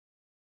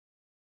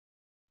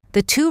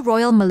The two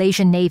Royal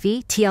Malaysian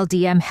Navy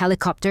 (TLDM)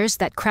 helicopters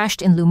that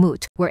crashed in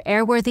Lumut were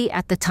airworthy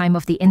at the time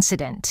of the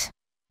incident.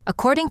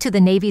 According to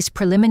the Navy's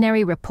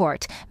preliminary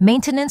report,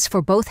 maintenance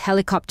for both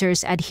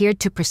helicopters adhered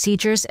to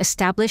procedures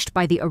established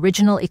by the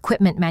original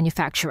equipment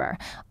manufacturer,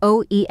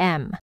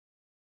 OEM.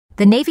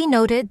 The Navy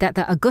noted that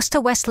the Augusta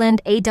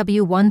Westland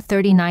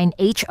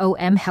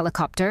AW139HOM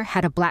helicopter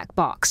had a black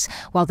box,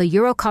 while the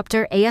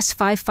Eurocopter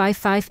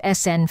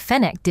AS555SN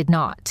Fennec did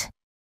not.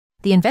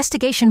 The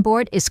investigation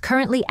board is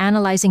currently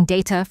analyzing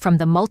data from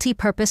the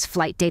multi-purpose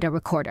flight data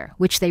recorder,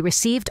 which they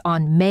received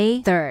on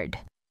May 3rd.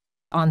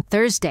 On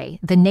Thursday,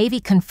 the Navy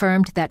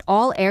confirmed that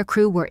all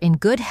aircrew were in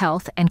good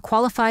health and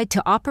qualified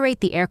to operate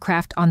the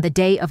aircraft on the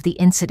day of the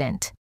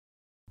incident.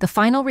 The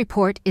final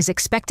report is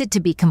expected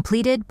to be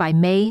completed by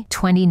May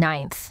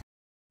 29th.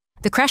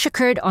 The crash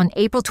occurred on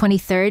April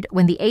 23rd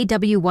when the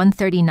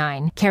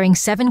AW139, carrying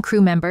 7 crew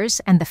members,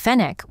 and the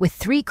Fennec, with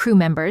 3 crew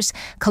members,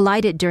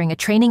 collided during a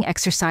training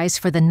exercise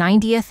for the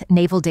 90th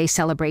Naval Day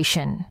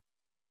celebration.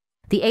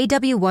 The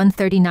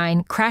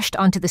AW139 crashed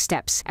onto the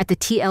steps at the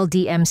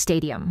TLDM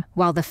stadium,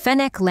 while the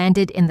Fennec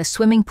landed in the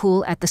swimming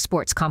pool at the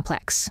sports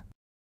complex.